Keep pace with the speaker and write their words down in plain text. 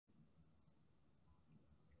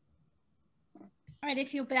All right,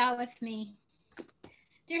 if you'll bow with me.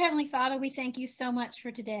 Dear Heavenly Father, we thank you so much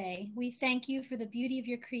for today. We thank you for the beauty of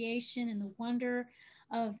your creation and the wonder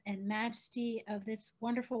of and majesty of this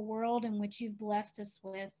wonderful world in which you've blessed us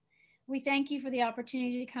with. We thank you for the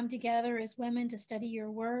opportunity to come together as women to study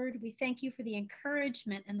your word. We thank you for the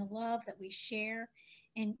encouragement and the love that we share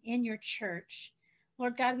in your church.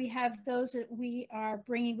 Lord God, we have those that we are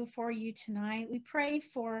bringing before you tonight. We pray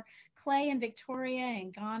for Clay and Victoria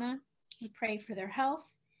and Ghana. We pray for their health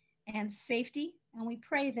and safety. And we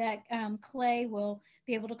pray that Clay will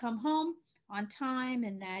be able to come home on time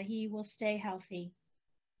and that he will stay healthy.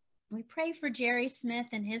 We pray for Jerry Smith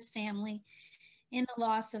and his family in the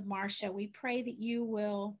loss of Marcia. We pray that you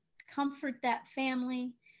will comfort that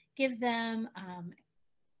family, give them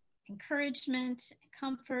encouragement,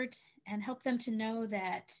 comfort, and help them to know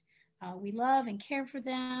that we love and care for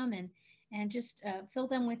them and just fill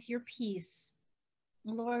them with your peace.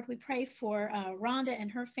 Lord, we pray for Rhonda and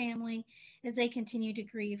her family as they continue to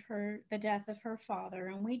grieve the death of her father.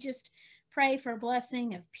 And we just pray for a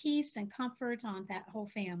blessing of peace and comfort on that whole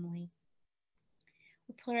family.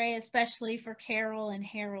 We pray especially for Carol and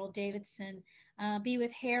Harold Davidson. Be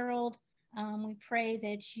with Harold. We pray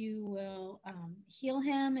that you will heal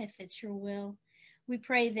him if it's your will. We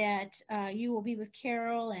pray that you will be with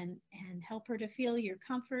Carol and help her to feel your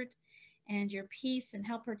comfort and your peace and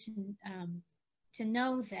help her to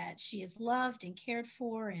know that she is loved and cared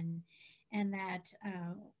for and that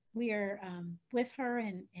we are with her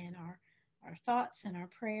in our thoughts and our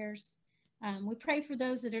prayers. We pray for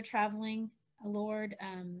those that are traveling, Lord,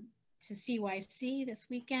 to CYC this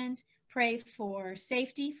weekend. Pray for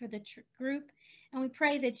safety for the group. And we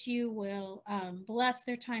pray that you will bless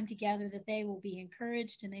their time together, that they will be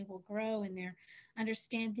encouraged and they will grow in their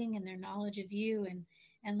understanding and their knowledge of you and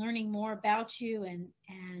learning more about you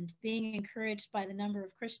and being encouraged by the number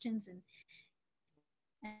of Christians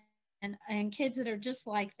and kids that are just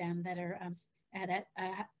like them that are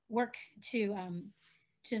work to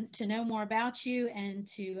know more about you and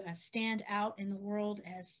to stand out in the world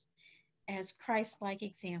as Christ-like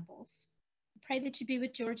examples. Pray that you be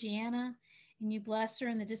with Georgiana and you bless her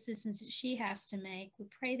in the decisions that she has to make. We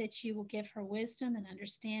pray that you will give her wisdom and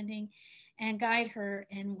understanding and guide her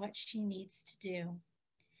in what she needs to do.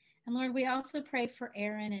 And Lord, we also pray for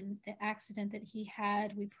Aaron and the accident that he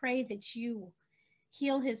had. We pray that you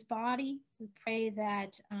heal his body. We pray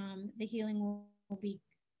that the healing will be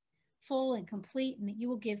full and complete and that you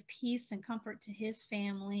will give peace and comfort to his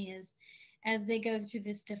family as they go through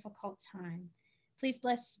this difficult time. Please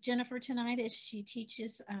bless Jennifer tonight as she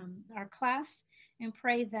teaches our class and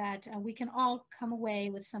pray that we can all come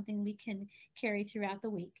away with something we can carry throughout the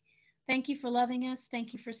week. Thank you for loving us.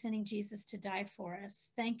 Thank you for sending Jesus to die for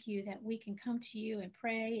us. Thank you that we can come to you and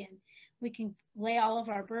pray and we can lay all of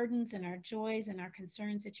our burdens and our joys and our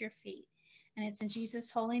concerns at your feet. And it's in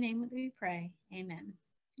Jesus' holy name that we pray. Amen.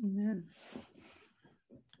 Amen.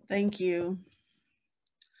 Thank you.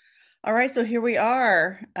 All right, so here we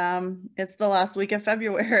are. It's the last week of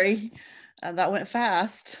February. That went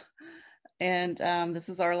fast. And this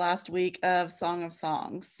is our last week of Song of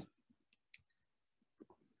Songs.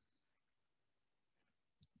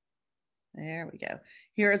 There we go.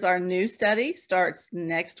 Here is our new study. Starts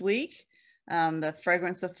next week. The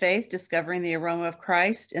Fragrance of Faith, Discovering the Aroma of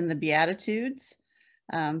Christ in the Beatitudes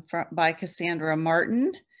by Cassandra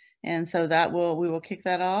Martin. And so we will kick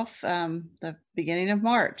that off the beginning of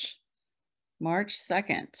March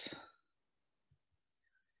 2nd.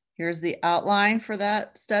 Here's the outline for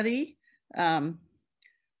that study.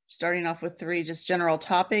 Starting off with 3 just general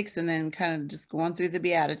topics and then kind of just going through the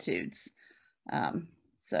Beatitudes.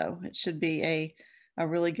 So it should be a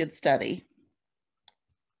really good study.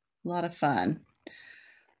 A lot of fun.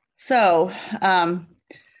 So I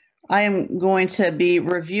am going to be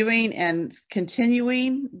reviewing and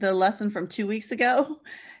continuing the lesson from 2 weeks ago,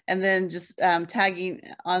 and then just tagging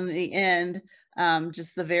on the end,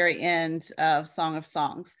 just the very end of Song of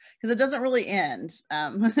Songs, because it doesn't really end.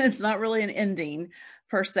 It's not really an ending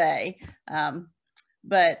per se.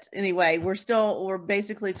 But anyway, we're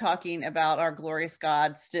basically talking about our glorious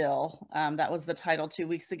God still. That was the title 2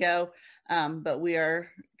 weeks ago, but we are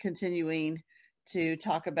continuing to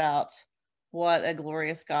talk about what a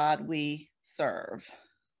glorious God we serve.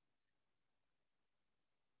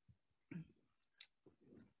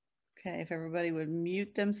 Okay, if everybody would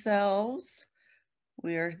mute themselves,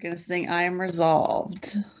 we are going to sing I Am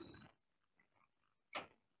Resolved.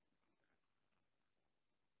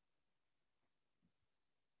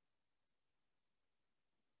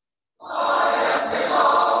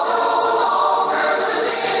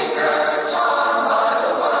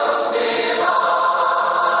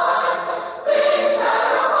 Things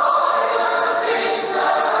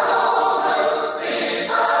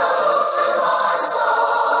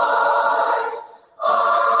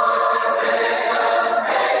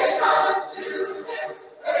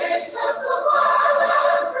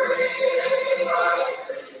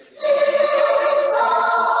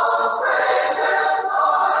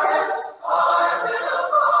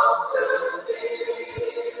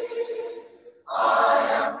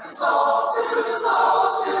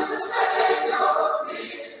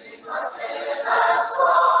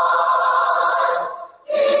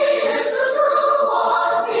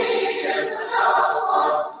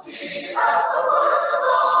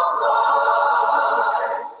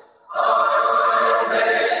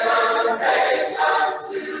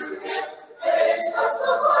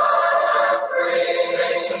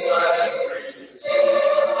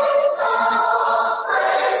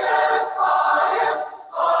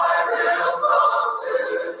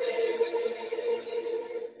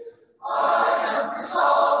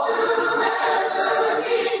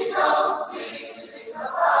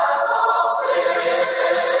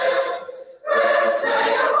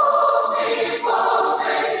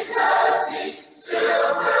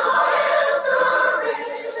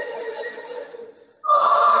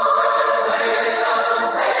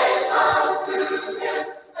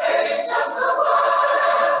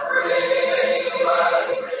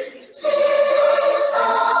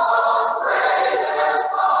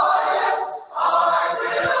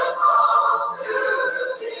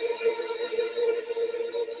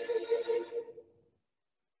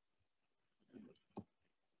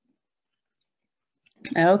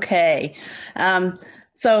Okay.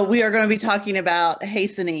 So we are going to be talking about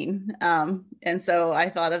hastening. And so I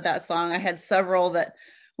thought of that song. I had several that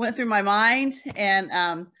went through my mind,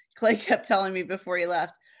 and Clay kept telling me before he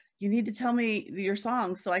left, you need to tell me your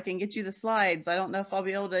songs so I can get you the slides. I don't know if I'll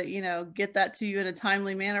be able to, get that to you in a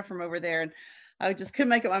timely manner from over there. And I just couldn't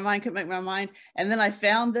make up my mind. And then I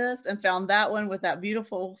found this and found that one with that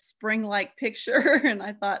beautiful spring-like picture. And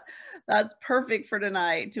I thought that's perfect for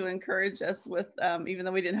tonight to encourage us with, even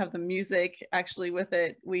though we didn't have the music actually with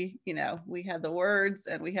it, we had the words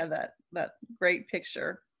and we had that great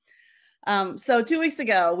picture. So 2 weeks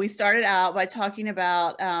ago, we started out by talking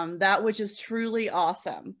about that which is truly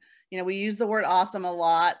awesome. We use the word awesome a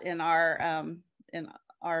lot in our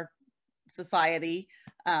society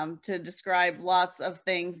to describe lots of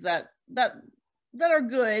things that are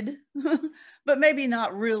good, but maybe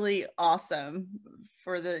not really awesome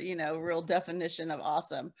for the real definition of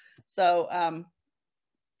awesome. So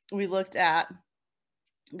we looked at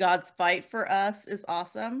God's fight for us is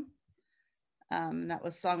awesome. That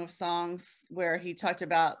was Song of Songs, where he talked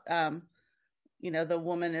about the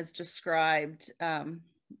woman is described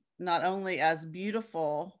not only as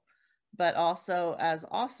beautiful but also as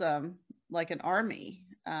awesome, like an army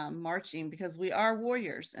marching, because we are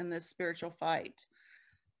warriors in this spiritual fight.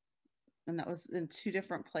 And that was in 2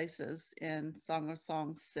 different places in Song of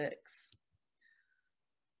Songs 6.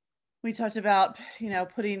 We talked about,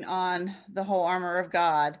 putting on the whole armor of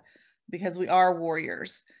God, because we are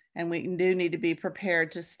warriors and we do need to be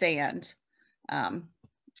prepared to stand. And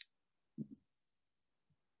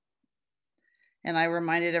I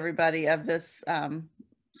reminded everybody of this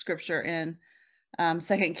scripture in 2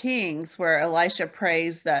 Kings, where Elisha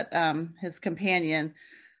prays that his companion's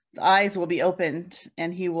eyes will be opened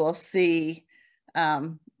and he will see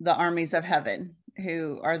the armies of heaven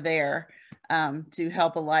who are there to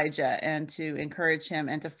help Elijah and to encourage him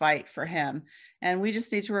and to fight for him. And we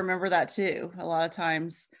just need to remember that too. A lot of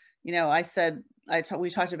times, we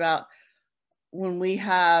talked about when we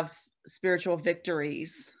have spiritual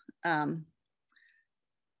victories,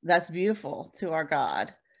 that's beautiful to our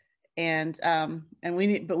God. And we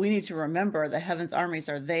need to remember the heaven's armies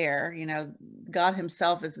are there. God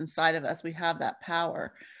himself is inside of us. We have that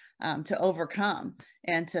power to overcome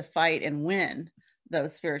and to fight and win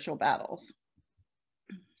those spiritual battles.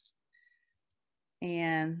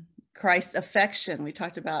 And Christ's affection, we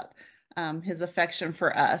talked about his affection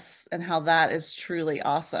for us and how that is truly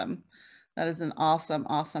awesome. That is an awesome,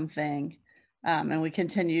 awesome thing. And we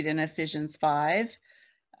continued in Ephesians 5,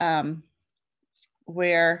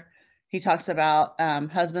 where he talks about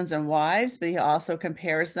husbands and wives, but he also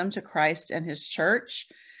compares them to Christ and his church,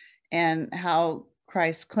 and how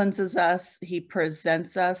Christ cleanses us. He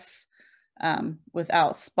presents us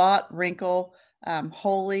without spot, wrinkle,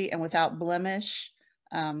 holy, and without blemish.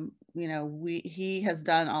 He has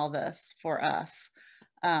done all this for us.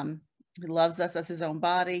 He loves us as his own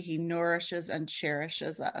body. He nourishes and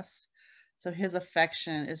cherishes us. So his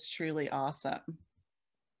affection is truly awesome.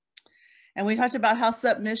 And we talked about how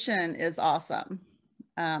submission is awesome.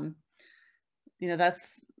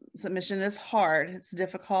 Submission is hard. It's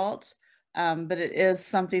difficult, but it is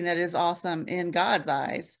something that is awesome in God's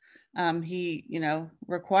eyes. He,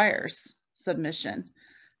 requires submission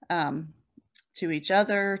to each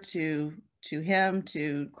other, to him,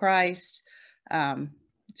 to Christ,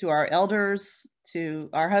 to our elders, to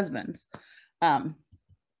our husbands.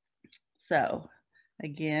 So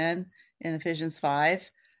again, in Ephesians 5,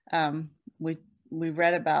 we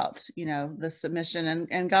read about, the submission,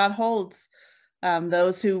 and God holds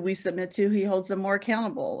those who we submit to, he holds them more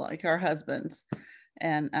accountable, like our husbands.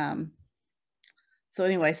 And so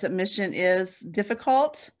anyway, submission is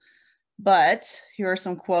difficult, but here are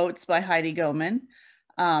some quotes by Heidi Goehmann.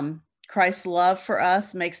 Christ's love for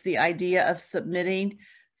us makes the idea of submitting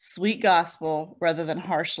sweet gospel rather than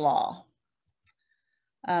harsh law.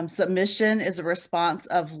 Submission is a response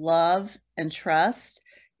of love and trust.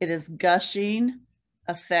 It is gushing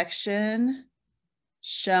affection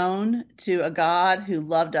shown to a God who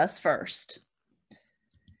loved us first.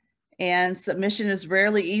 And submission is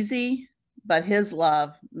rarely easy, but his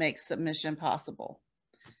love makes submission possible,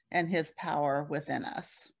 and his power within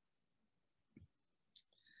us.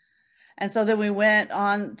 And so then we went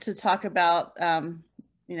on to talk about,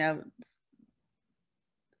 we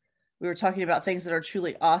were talking about things that are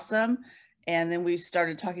truly awesome. And then we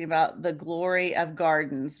started talking about the glory of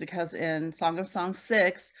gardens, because in Song of Songs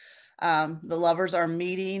 6, the lovers are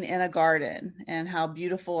meeting in a garden, and how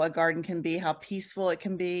beautiful a garden can be, how peaceful it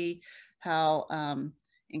can be, how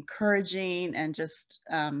encouraging, and just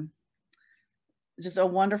a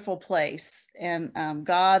wonderful place. And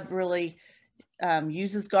God really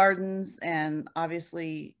uses gardens and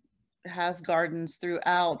obviously has gardens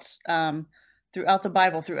throughout throughout the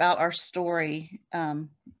Bible, throughout our story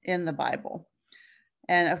in the Bible.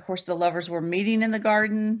 And of course, the lovers were meeting in the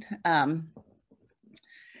garden.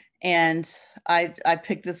 And I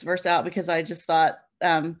picked this verse out because I just thought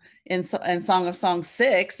in Song of Songs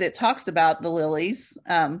 6, it talks about the lilies.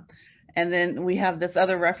 And then we have this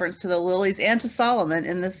other reference to the lilies and to Solomon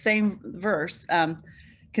in the same verse.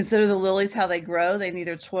 Consider the lilies, how they grow. They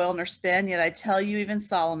neither toil nor spin. Yet I tell you, even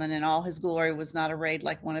Solomon in all his glory was not arrayed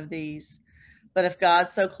like one of these. But if God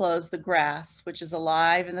so clothes the grass, which is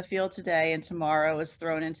alive in the field today and tomorrow is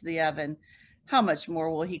thrown into the oven, how much more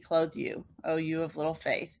will he clothe you, O you of little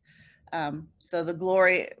faith? So the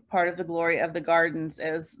glory, part of the glory of the gardens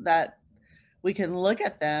is that we can look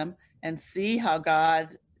at them and see how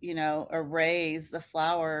God, arrays the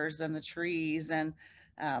flowers and the trees and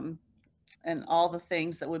all the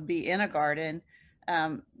things that would be in a garden.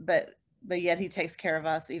 But yet he takes care of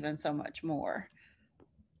us even so much more.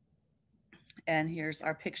 And here's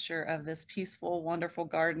our picture of this peaceful, wonderful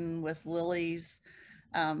garden with lilies,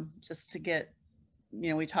 just to get,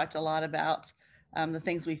 we talked a lot about the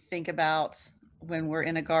things we think about when we're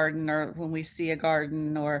in a garden or when we see a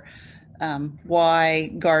garden, or why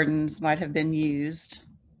gardens might have been used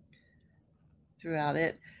throughout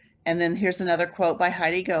it. And then here's another quote by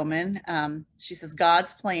Heidi Goehmann. She says,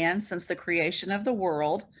 God's plan since the creation of the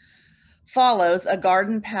world follows a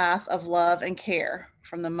garden path of love and care.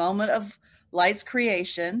 From the moment of light's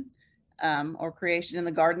creation, or creation in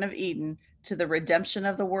the Garden of Eden, to the redemption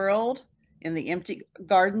of the world in the empty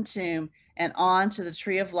garden tomb, and on to the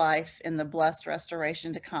tree of life in the blessed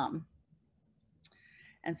restoration to come.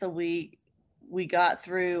 And so we got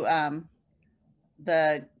through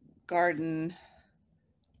the garden.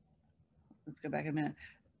 Let's go back a minute.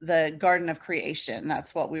 The Garden of Creation.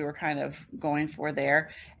 That's what we were kind of going for there.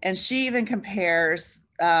 And she even compares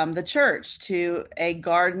the church to a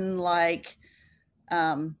garden-like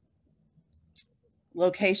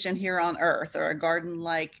location here on earth, or a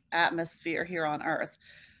garden-like atmosphere here on earth.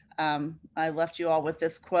 I left you all with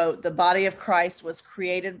this quote: the body of Christ was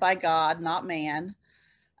created by God, not man.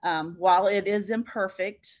 While it is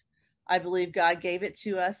imperfect, I believe God gave it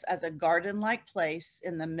to us as a garden-like place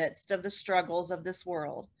in the midst of the struggles of this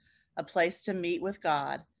world, a place to meet with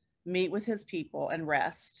God, meet with his people, and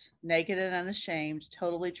rest, naked and unashamed,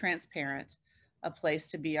 totally transparent, a place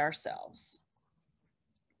to be ourselves.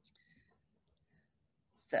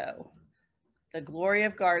 So the glory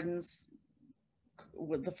of gardens,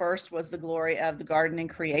 the first was the glory of the garden in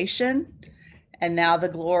creation, and now the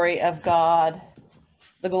glory of God,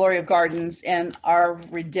 the glory of gardens in our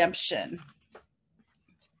redemption.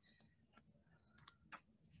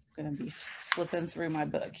 I'm going to be flipping through my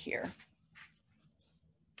book here.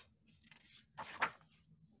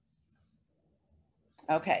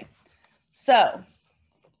 Okay, so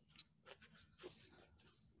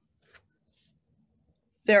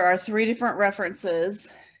there are 3 different references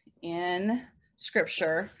in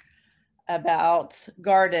Scripture about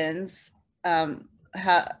gardens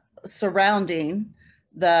surrounding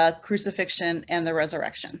the crucifixion and the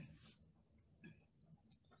resurrection.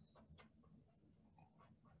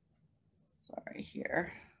 Sorry,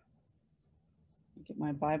 here. Get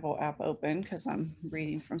my Bible app open because I'm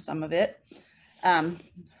reading from some of it.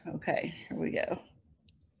 Okay, here we go.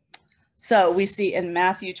 So we see in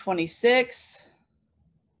Matthew 26.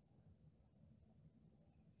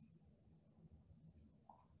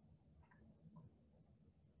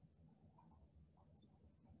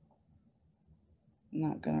 I'm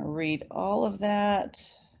not going to read all of that.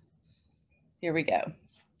 Here we go.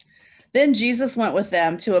 Then Jesus went with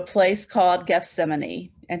them to a place called Gethsemane,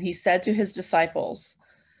 and he said to his disciples,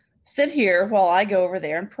 "Sit here while I go over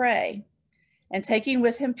there and pray." And taking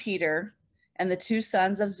with him Peter and the 2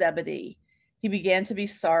 sons of Zebedee, he began to be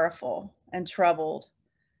sorrowful and troubled.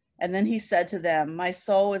 And then he said to them, "My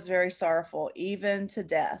soul is very sorrowful, even to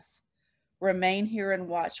death. Remain here and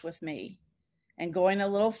watch with me." And going a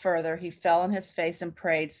little further, he fell on his face and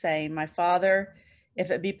prayed, saying, "My Father, if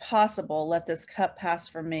it be possible, let this cup pass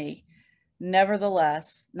from me.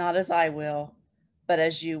 Nevertheless, not as I will, but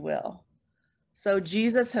as you will." So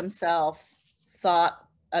Jesus himself sought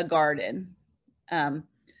a garden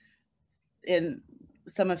in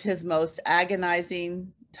some of his most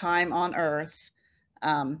agonizing time on earth,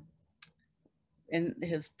 in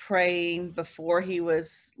his praying before he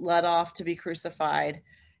was led off to be crucified.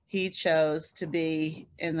 He chose to be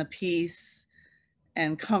in the peace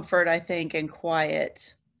and comfort, I think, and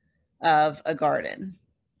quiet of a garden.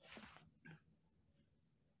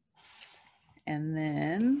 And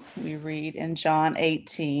then we read in John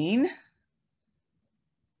 18.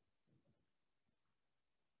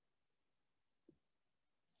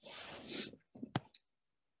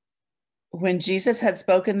 When Jesus had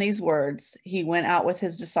spoken these words, he went out with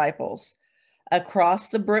his disciples across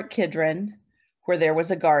the brook Kidron, where there was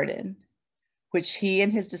a garden, which he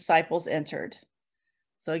and his disciples entered.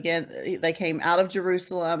 So again, they came out of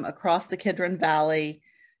Jerusalem, across the Kidron Valley,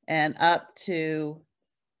 and up to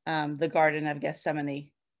the Garden of Gethsemane.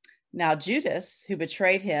 Now Judas, who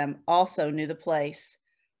betrayed him, also knew the place,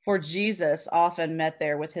 for Jesus often met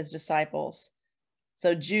there with his disciples.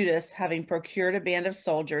 So Judas, having procured a band of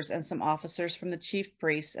soldiers and some officers from the chief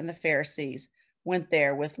priests and the Pharisees, went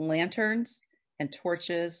there with lanterns and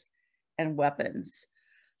torches and weapons.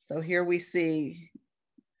 So here we see,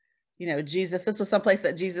 Jesus, this was someplace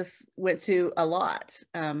that Jesus went to a lot.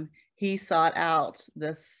 He sought out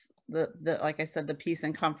like I said, the peace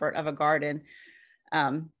and comfort of a garden.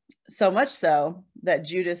 So much so that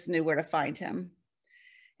Judas knew where to find him.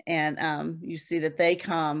 And you see that they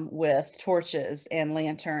come with torches and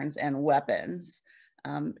lanterns and weapons,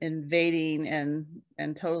 invading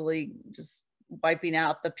and totally just wiping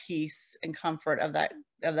out the peace and comfort of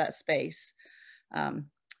that space,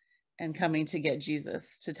 and coming to get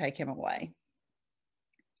Jesus to take him away.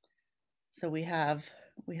 So we have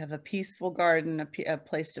a peaceful garden, a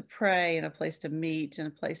place to pray, and a place to meet, and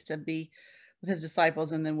a place to be with his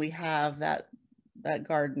disciples, and then we have that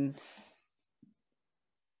garden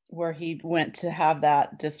where he went to have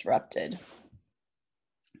that disrupted.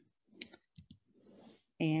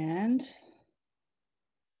 And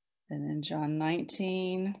then in John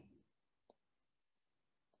 19,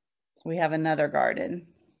 we have another garden.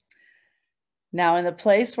 Now in the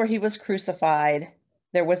place where he was crucified,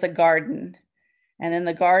 there was a garden, and in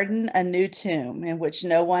the garden a new tomb in which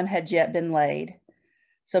no one had yet been laid.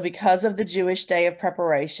 So because of the Jewish day of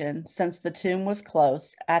preparation, since the tomb was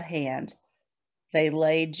close at hand, they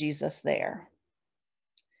laid Jesus there.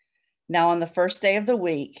 Now on the first day of the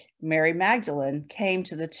week, Mary Magdalene came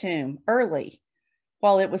to the tomb early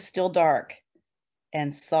while it was still dark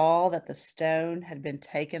and saw that the stone had been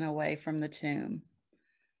taken away from the tomb.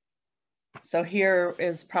 So here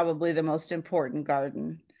is probably the most important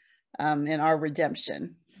garden in our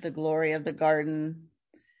redemption, the glory of the garden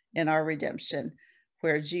in our redemption,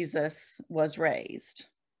 where Jesus was raised.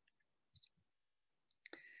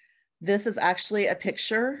 This is actually a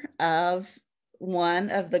picture of one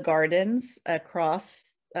of the gardens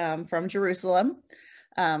across from Jerusalem,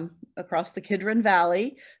 across the Kidron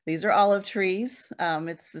Valley. These are olive trees.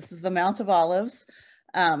 This is the Mount of Olives,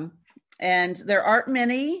 and there aren't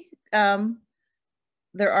many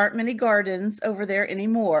gardens over there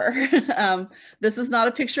anymore. This is not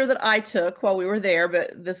a picture that I took while we were there,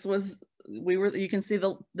 but you can see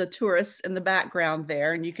the tourists in the background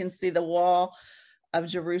there, and you can see the wall of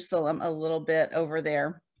Jerusalem a little bit over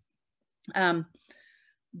there.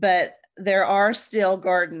 But there are still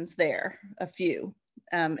gardens there, a few.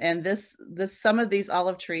 And some of these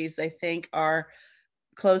olive trees, they think, are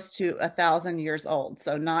close to 1,000 years old.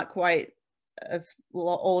 So not quite as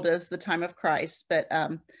old as the time of Christ, but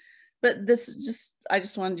I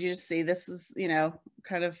just wanted you to see, this is,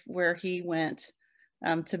 kind of where he went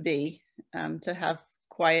to be, to have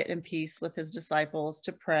quiet and peace with his disciples,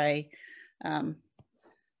 to pray,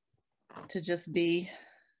 to just be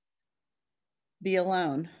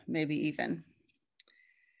alone, maybe even.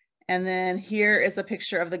 And then here is a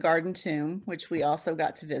picture of the garden tomb, which we also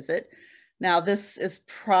got to visit. Now, this is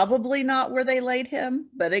probably not where they laid him,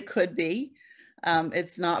 but it could be.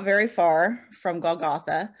 It's not very far from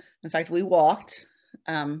Golgotha. In fact, we walked.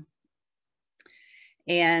 And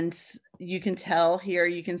you can tell here,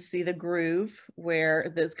 you can see the groove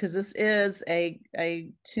where because this is a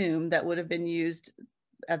tomb that would have been used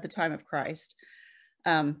at the time of Christ.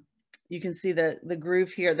 You can see the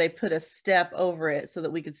groove here. They put a step over it so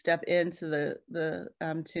that we could step into the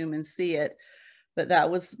tomb and see it. But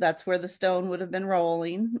that's where the stone would have been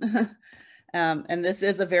rolling. And this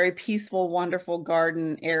is a very peaceful, wonderful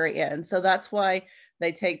garden area. And so that's why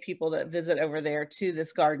they take people that visit over there to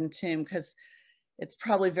this garden tomb, because it's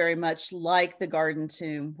probably very much like the garden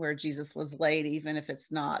tomb where Jesus was laid, even if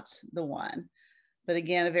it's not the one. But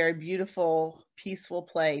again, a very beautiful, peaceful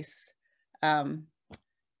place.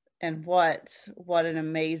 And what an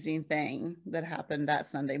amazing thing that happened that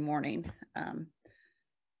Sunday morning.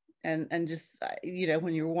 And just,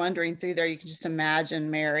 when you're wandering through there, you can just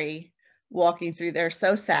imagine Mary walking through there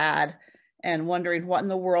so sad and wondering what in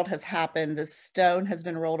the world has happened. This stone has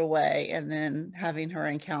been rolled away, and then having her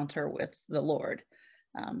encounter with the Lord.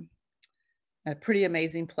 A pretty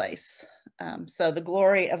amazing place. So the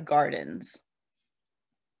glory of gardens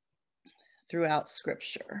throughout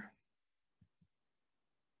Scripture.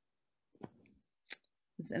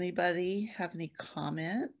 Does anybody have any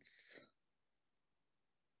comments?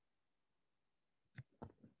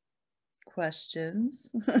 questions.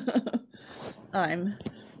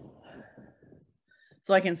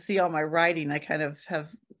 So I can see all my writing. I kind of have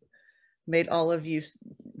made all of you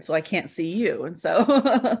so I can't see you. And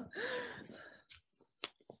so,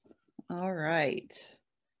 all right.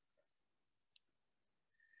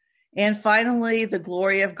 And finally, the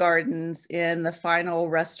glory of gardens in the final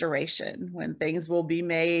restoration, when things will be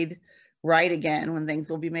made right again, when things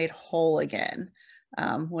will be made whole again,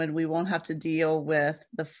 when we won't have to deal with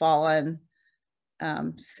the fallen,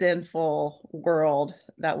 sinful world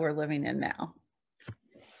that we're living in now.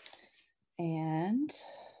 And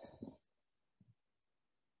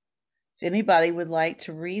if anybody would like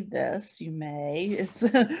to read this, you may. It's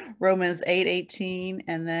Romans 8:18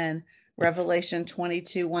 and then Revelation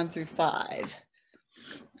 22, 1 through 5.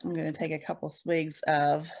 I'm going to take a couple swigs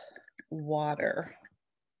of water.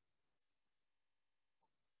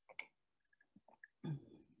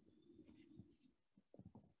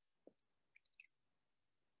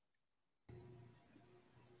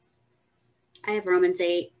 I have Romans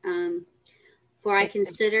 8. For I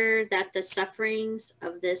consider that the sufferings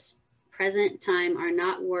of this present time are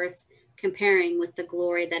not worth comparing with the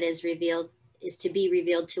glory that is to be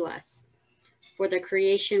revealed to us. For the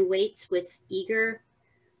creation waits with eager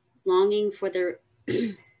longing for the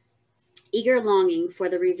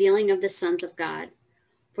revealing of the sons of God.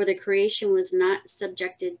 For the creation was not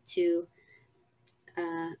subjected to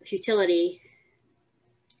futility,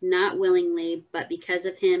 not willingly, but because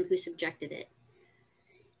of him who subjected it,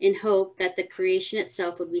 in hope that the creation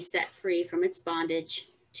itself would be set free from its bondage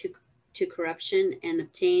to corruption and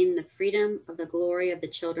obtain the freedom of the glory of the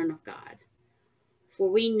children of God. For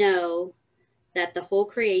we know that the whole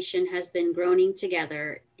creation has been groaning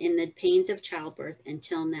together in the pains of childbirth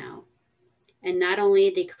until now. And not only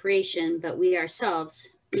the creation, but we ourselves,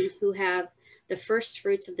 who have the first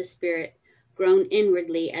fruits of the Spirit, groan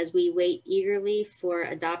inwardly as we wait eagerly for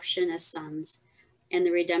adoption as sons and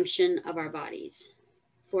the redemption of our bodies.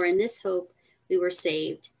 For in this hope we were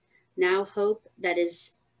saved. Now hope that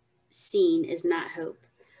is seen is not hope,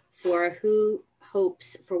 for who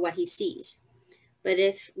hopes for what he sees? But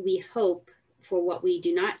if we hope for what we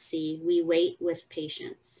do not see, we wait with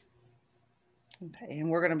patience. Okay, and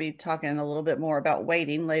we're going to be talking a little bit more about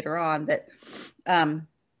waiting later on, but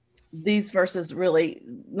these verses really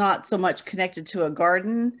not so much connected to a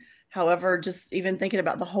garden. However, just even thinking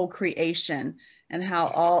about the whole creation and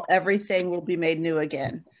how everything will be made new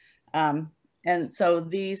again. And so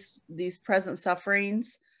these present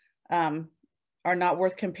sufferings are not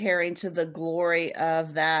worth comparing to the glory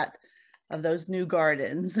of those new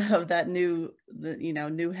gardens, of that new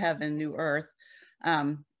heaven, new earth,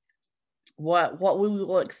 what we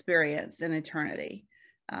will experience in eternity.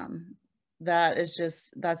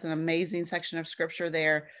 That's an amazing section of scripture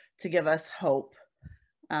there to give us hope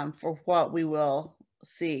for what we will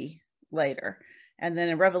see later. And then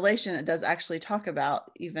in Revelation, it does actually talk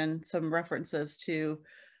about even some references to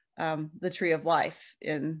the tree of life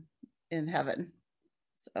in heaven.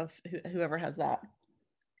 So whoever has that.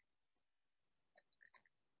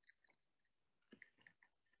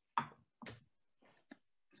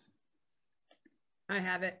 I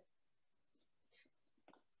have it.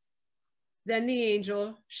 Then the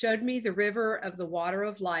angel showed me the river of the water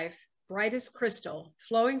of life, bright as crystal,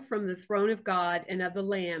 flowing from the throne of God and of the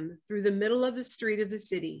Lamb through the middle of the street of the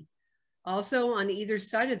city. Also on either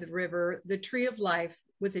side of the river, the tree of life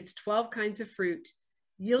with its 12 kinds of fruit,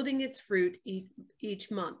 yielding its fruit each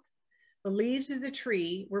month. The leaves of the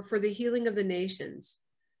tree were for the healing of the nations.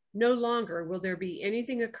 No longer will there be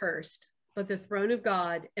anything accursed, but the throne of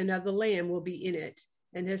God and of the Lamb will be in it,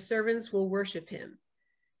 and his servants will worship him.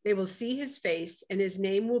 They will see his face, and his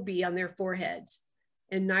name will be on their foreheads.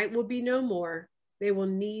 And night will be no more. They will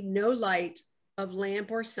need no light of lamp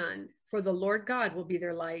or sun, for the Lord God will be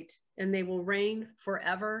their light, and they will reign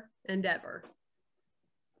forever and ever.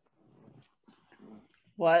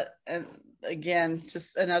 And again,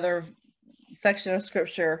 just another section of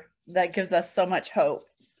scripture that gives us so much hope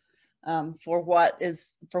for what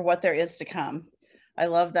there is to come. I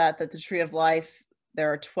love that the tree of life,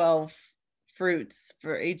 there are 12 fruits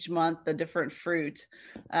for each month, the different fruit,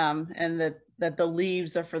 and that the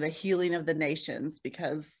leaves are for the healing of the nations,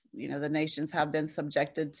 because the nations have been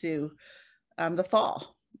subjected to the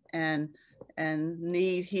fall and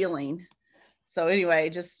need healing. So anyway,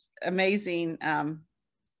 just amazing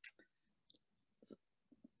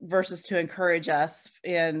verses to encourage us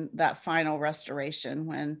in that final restoration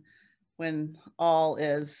when all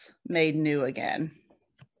is made new again.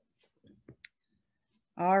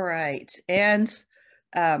 All right. And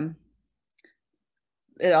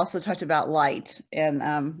it also talked about light,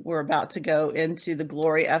 and we're about to go into the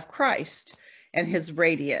glory of Christ and his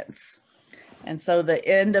radiance. And so the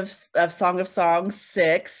end of Song of Songs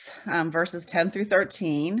 6, verses 10 through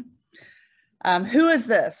 13. Who is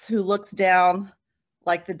this who looks down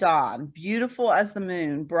like the dawn, beautiful as the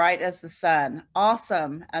moon, bright as the sun,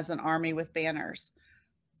 awesome as an army with banners?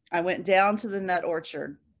 I went down to the nut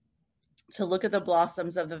orchard to look at the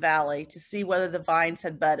blossoms of the valley, to see whether the vines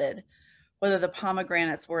had budded, whether the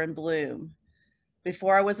pomegranates were in bloom.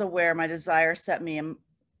 Before I was aware, my desire set me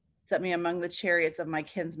among the chariots of my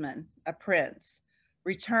kinsman, a prince.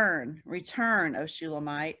 Return, return, O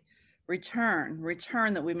Shulamite. Return,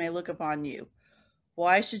 return, that we may look upon you.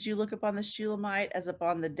 Why should you look upon the Shulamite as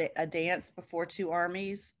upon a dance before two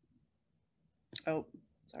armies? Oh,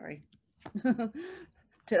 sorry.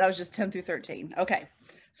 That was just 10 through 13. Okay,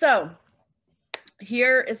 so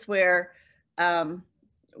here is where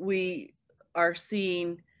we are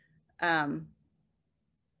seeing one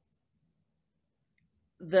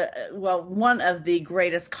of the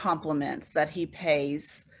greatest compliments that he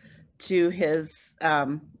pays to his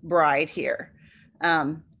bride here.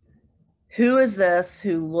 Who is this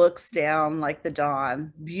who looks down like the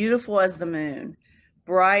dawn, beautiful as the moon,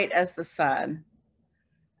 bright as the sun?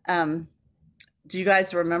 Do you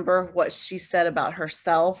guys remember what she said about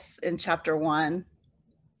herself in chapter 1?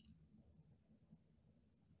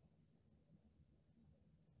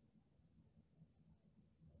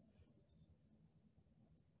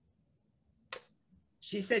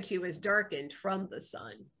 She said she was darkened from the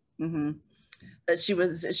sun. Mm-hmm. That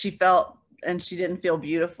she felt, and she didn't feel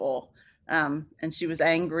beautiful. And she was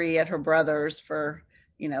angry at her brothers for,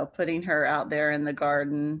 putting her out there in the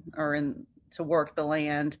garden or to work the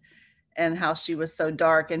land, and how she was so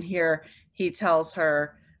dark. And here he tells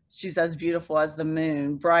her she's as beautiful as the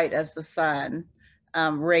moon, bright as the sun,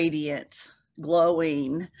 radiant,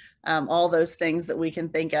 glowing, all those things that we can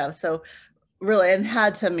think of. So really, it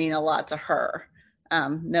had to mean a lot to her,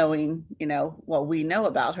 knowing, what we know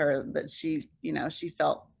about her, that she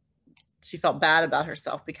felt bad about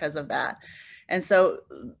herself because of that. And so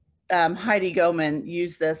Heidi Goehmann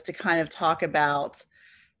used this to kind of talk about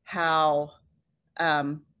how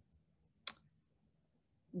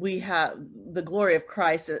we have the glory of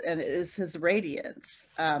Christ, and it is his radiance.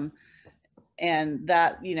 And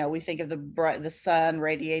that, we think of the sun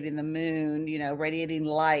radiating the moon, radiating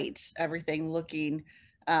light, everything looking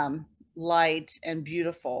light and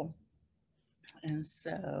beautiful. And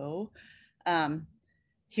so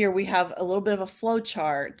here we have a little bit of a flow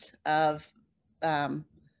chart of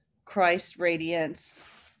Christ's radiance,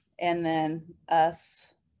 and then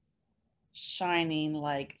us shining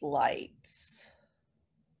like lights.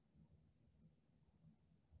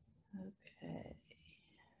 Okay.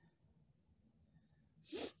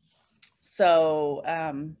 So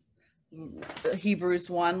Hebrews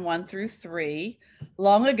 1 through 3.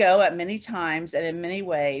 Long ago, at many times and in many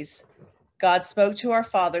ways, God spoke to our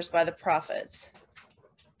fathers by the prophets.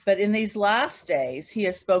 But in these last days, he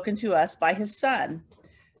has spoken to us by his Son,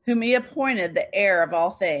 whom he appointed the heir of all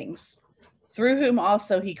things, through whom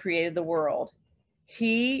also he created the world.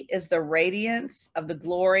 He is the radiance of the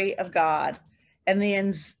glory of God and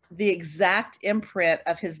the exact imprint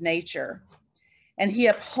of his nature. And he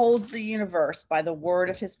upholds the universe by the word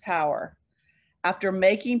of his power. After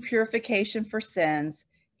making purification for sins,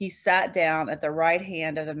 he sat down at the right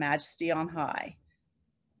hand of the Majesty on high.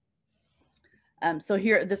 So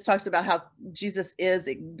here, this talks about how Jesus is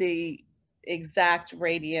the exact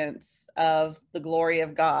radiance of the glory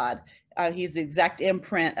of God. He's the exact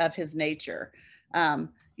imprint of his nature.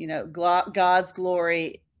 God's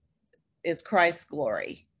glory is Christ's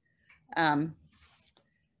glory.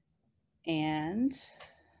 And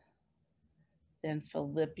then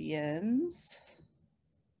Philippians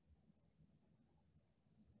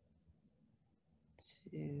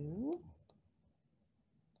 2.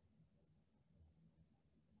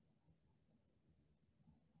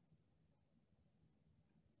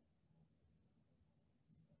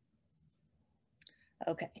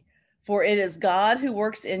 Okay. For it is God who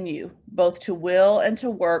works in you, both to will and to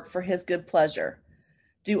work for his good pleasure.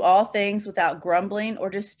 Do all things without grumbling or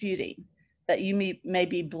disputing, that you may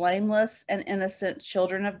be blameless and innocent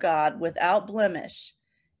children of God, without blemish,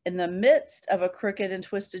 in the midst of a crooked and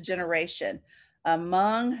twisted generation,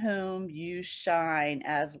 among whom you shine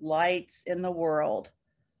as lights in the world,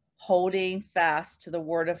 holding fast to the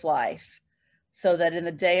word of life, so that in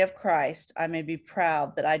the day of Christ I may be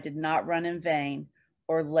proud that I did not run in vain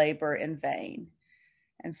or labor in vain.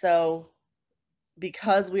 And so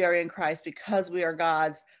because we are in Christ, because we are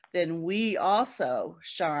God's, then we also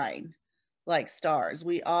shine like stars.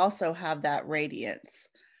 We also have that radiance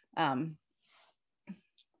and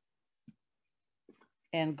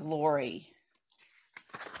glory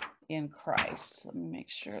in Christ. Let me make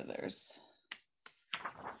sure there's...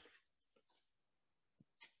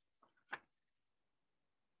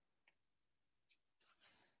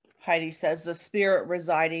 Heidi says, the Spirit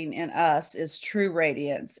residing in us is true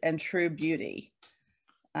radiance and true beauty.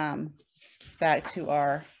 Back to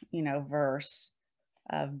our, verse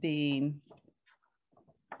of being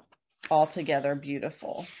altogether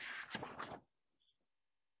beautiful.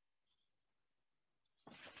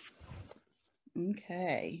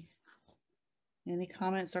 Okay. Any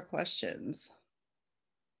comments or questions?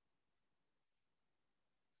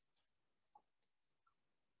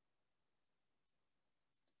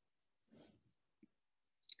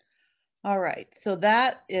 All right, so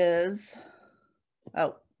that is,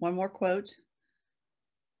 one more quote.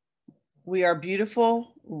 We are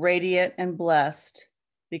beautiful, radiant, and blessed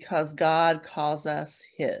because God calls us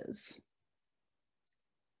his.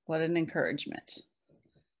 What an encouragement.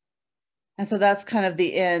 And so that's kind of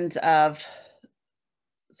the end of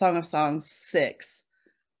Song of Songs 6.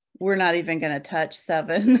 We're not even going to touch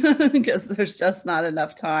 7 because there's just not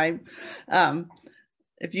enough time.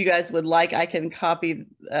 If you guys would like, I can copy,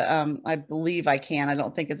 I believe I can. I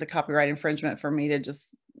don't think it's a copyright infringement for me to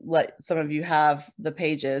just let some of you have the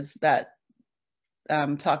pages that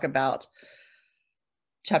talk about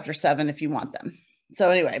chapter 7 if you want them.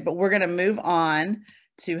 So anyway, but we're going to move on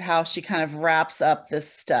to how she kind of wraps up this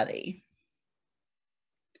study.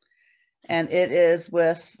 And it is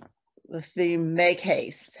with the theme, make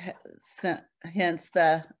haste, hence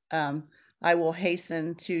the I will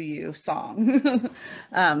hasten to you song.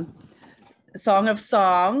 Song of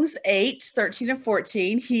Songs 8, 13 and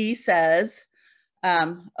 14, he says,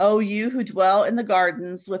 oh, you who dwell in the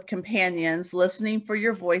gardens with companions, listening for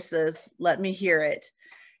your voices, let me hear it.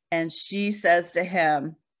 And she says to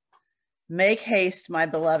him, make haste, my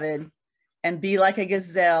beloved, and be like a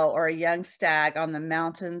gazelle or a young stag on the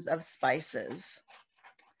mountains of spices.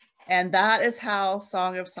 And that is how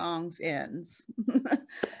Song of Songs ends.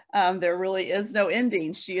 There really is no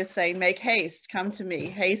ending. She is saying, make haste, come to me,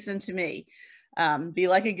 hasten to me. Be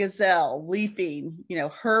like a gazelle, leaping,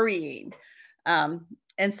 hurrying.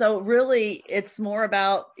 And so really it's more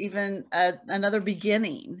about even another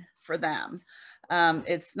beginning for them.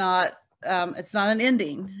 It's not an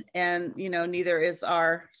ending, and neither is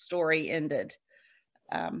our story ended.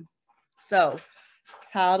 So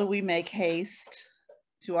how do we make haste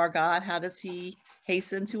to our God? How does he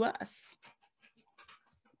hasten to us?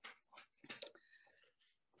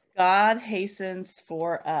 God hastens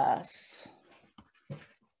for us.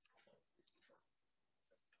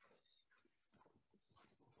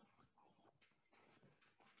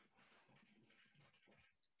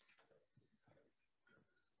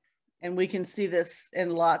 And we can see this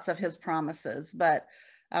in lots of his promises, but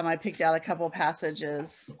I picked out a couple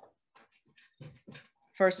passages.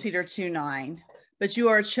 1 Peter 2:9. But you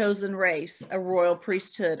are a chosen race, a royal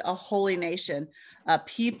priesthood, a holy nation, a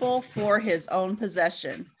people for his own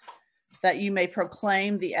possession, that you may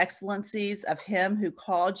proclaim the excellencies of him who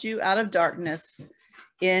called you out of darkness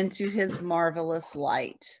into his marvelous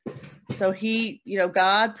light. So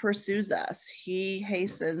God pursues us. He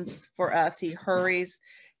hastens for us. He hurries.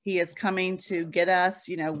 He is coming to get us.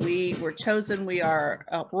 We were chosen. We are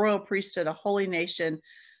a royal priesthood, a holy nation,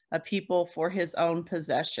 a people for his own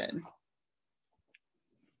possession.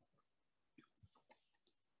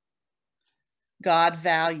 God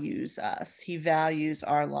values us. He values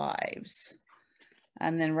our lives.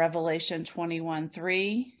 And then Revelation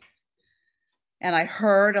 21:3. And I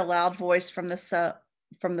heard a loud voice from the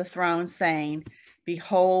throne saying,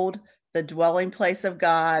 behold, the dwelling place of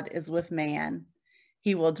God is with man.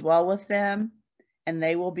 He will dwell with them, and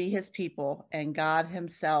they will be his people, and God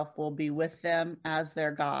himself will be with them as their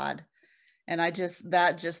God. And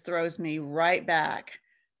that just throws me right back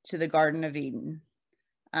to the Garden of Eden.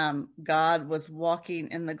 God was walking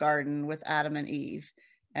in the garden with Adam and Eve,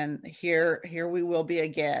 and here we will be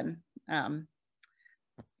again.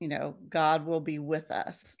 God will be with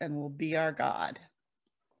us and will be our God.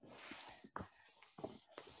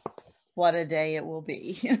 What a day it will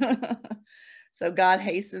be. So God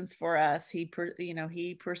hastens for us. He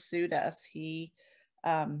pursued us. He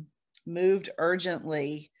moved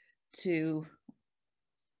urgently to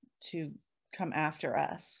come after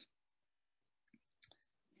us.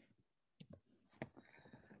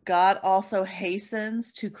 God also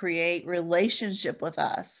hastens to create relationship with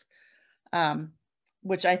us,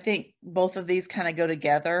 which I think both of these kind of go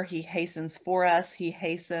together. He hastens for us. He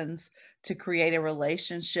hastens to create a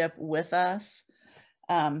relationship with us.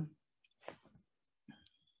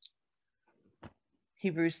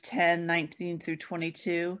 Hebrews 10:19 through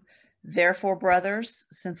 22. Therefore, brothers,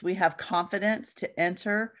 since we have confidence to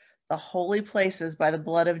enter the holy places by the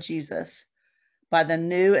blood of Jesus, by the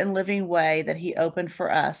new and living way that he opened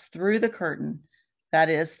for us through the curtain, that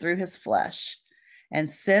is, through his flesh. And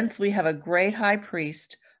since we have a great high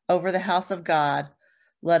priest over the house of God,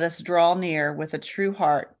 let us draw near with a true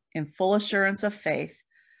heart in full assurance of faith,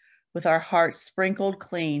 with our hearts sprinkled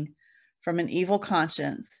clean from an evil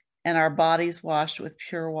conscience and our bodies washed with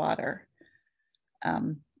pure water.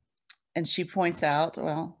 And she points out,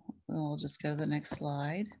 well, we'll just go to the next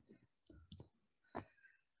slide.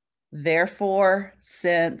 Therefore,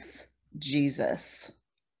 since Jesus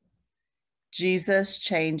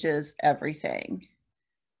changes everything.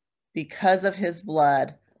 Because of his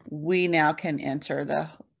blood, we now can enter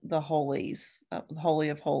the holies, holy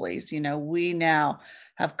of holies. We now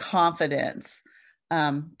have confidence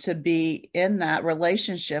to be in that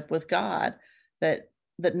relationship with God, that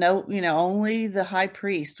no, only the high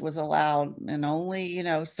priest was allowed, and only,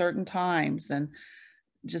 certain times, and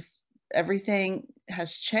just everything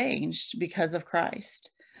has changed because of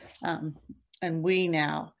Christ. And we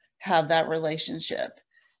now have that relationship.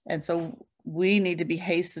 And so we need to be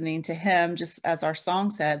hastening to him, just as our song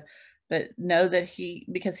said, but know that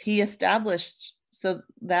because he established so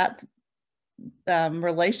that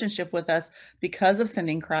relationship with us because of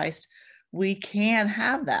sending Christ, we can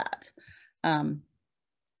have that.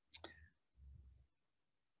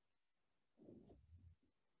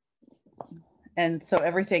 And so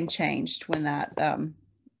everything changed when that,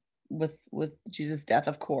 with Jesus' death,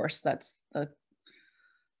 of course. That's the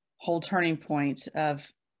whole turning point of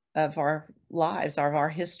our lives, of our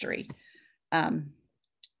history.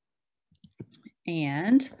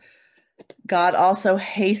 And God also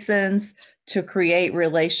hastens to create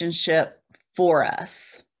relationship for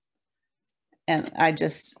us. And I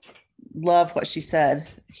just love what she said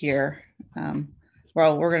here.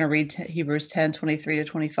 Well, we're going to read Hebrews 10:23 to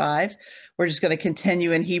 25. We're just going to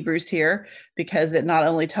continue in Hebrews here, because it not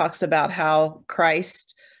only talks about how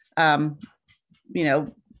Christ, cut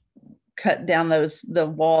down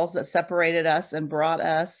the walls that separated us and brought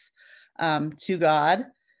us to God,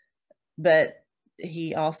 but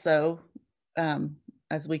he also,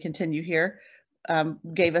 as we continue here,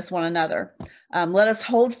 gave us one another. Let us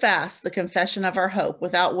hold fast the confession of our hope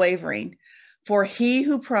without wavering, for he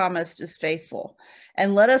who promised is faithful.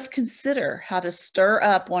 And let us consider how to stir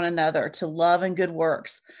up one another to love and good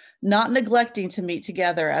works, not neglecting to meet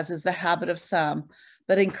together, as is the habit of some,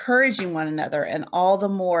 but encouraging one another, and all the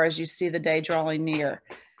more as you see the day drawing near.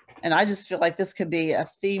 And I just feel like this could be a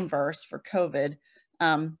theme verse for COVID.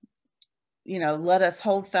 Let us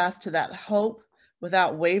hold fast to that hope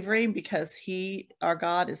without wavering, because our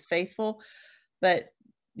God is faithful. But,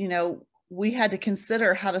 we had to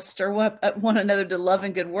consider how to stir up one another to love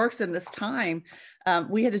and good works in this time.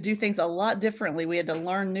 We had to do things a lot differently. We had to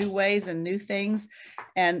learn new ways and new things,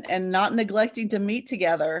 and not neglecting to meet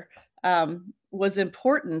together was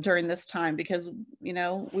important during this time, because,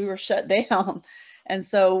 we were shut down. And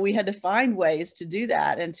so we had to find ways to do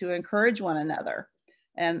that and to encourage one another.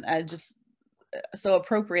 And I just, so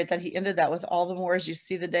appropriate that he ended that with all the more as you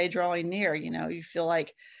see the day drawing near. You feel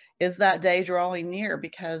like, is that day drawing near?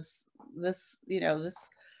 Because this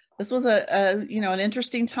was an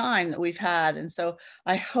interesting time that we've had. And so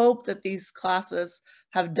I hope that these classes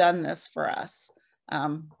have done this for us,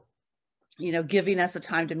 giving us a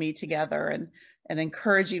time to meet together and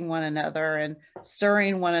encouraging one another and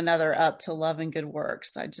stirring one another up to love and good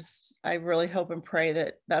works. I really hope and pray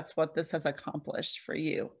that that's what this has accomplished for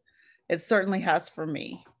you. It certainly has for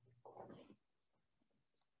me.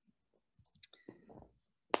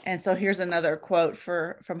 And so here's another quote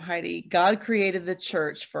from Heidi. God created the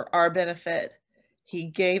church for our benefit. He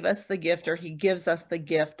gave us the gift, or he gives us the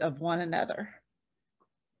gift of one another.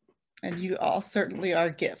 And you all certainly are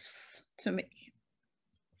gifts to me.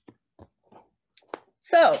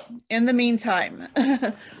 So in the meantime,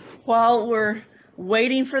 while we're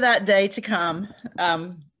waiting for that day to come,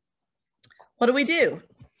 what do we do?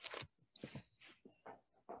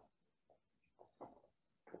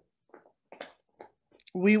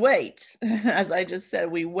 We wait. As I just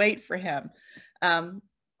said, we wait for him.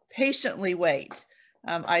 Patiently wait.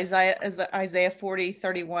 Isaiah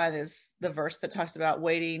 40:31 is the verse that talks about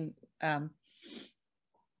waiting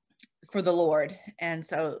for the Lord. And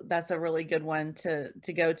so that's a really good one to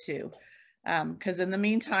go to, because in the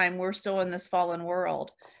meantime, we're still in this fallen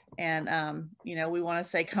world. And, we want to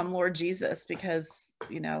say, come Lord Jesus, because,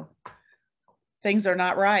 things are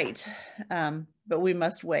not right, but we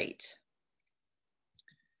must wait.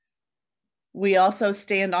 We also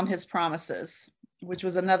stand on his promises. which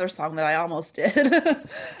was another song that I almost did.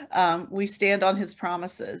 We stand on his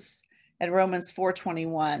promises. And Romans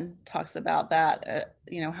 4:21 talks about that,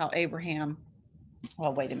 you know, how Abraham,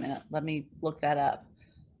 well, wait a minute, let me look that up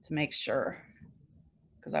to make sure,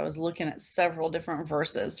 because I was looking at several different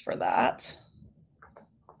verses for that.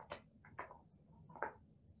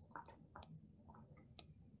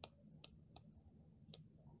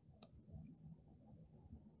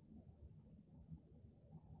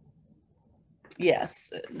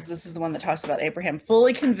 Yes, this is the one that talks about Abraham,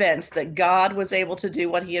 fully convinced that God was able to do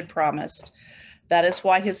what he had promised. That is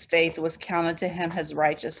why his faith was counted to him as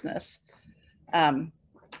righteousness.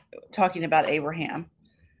 Talking about Abraham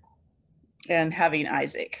and having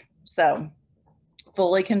Isaac. So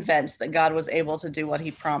fully convinced that God was able to do what he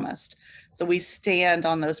promised. So we stand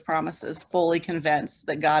on those promises, fully convinced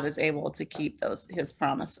that God is able to keep his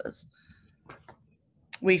promises.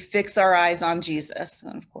 We fix our eyes on Jesus.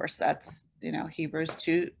 And of course, that's, you know, Hebrews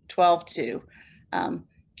 2:12,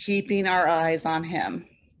 keeping our eyes on him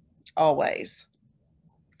always.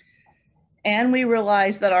 And we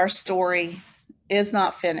realize that our story is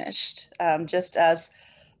not finished. Just as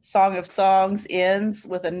Song of Songs ends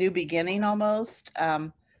with a new beginning almost,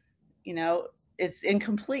 you know, it's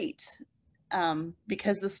incomplete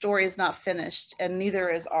because the story is not finished, and neither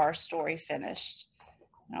is our story finished.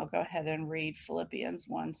 And I'll go ahead and read Philippians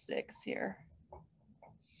 1:6 here.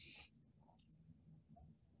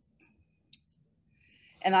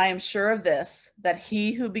 And I am sure of this, that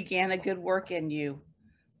he who began a good work in you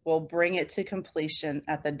will bring it to completion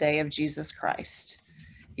at the day of Jesus Christ.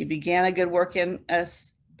 He began a good work in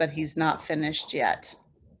us, but he's not finished yet.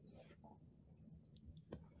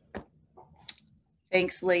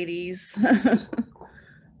 Thanks, ladies,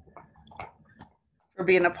 for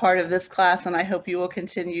being a part of this class, and I hope you will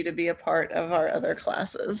continue to be a part of our other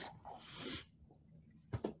classes.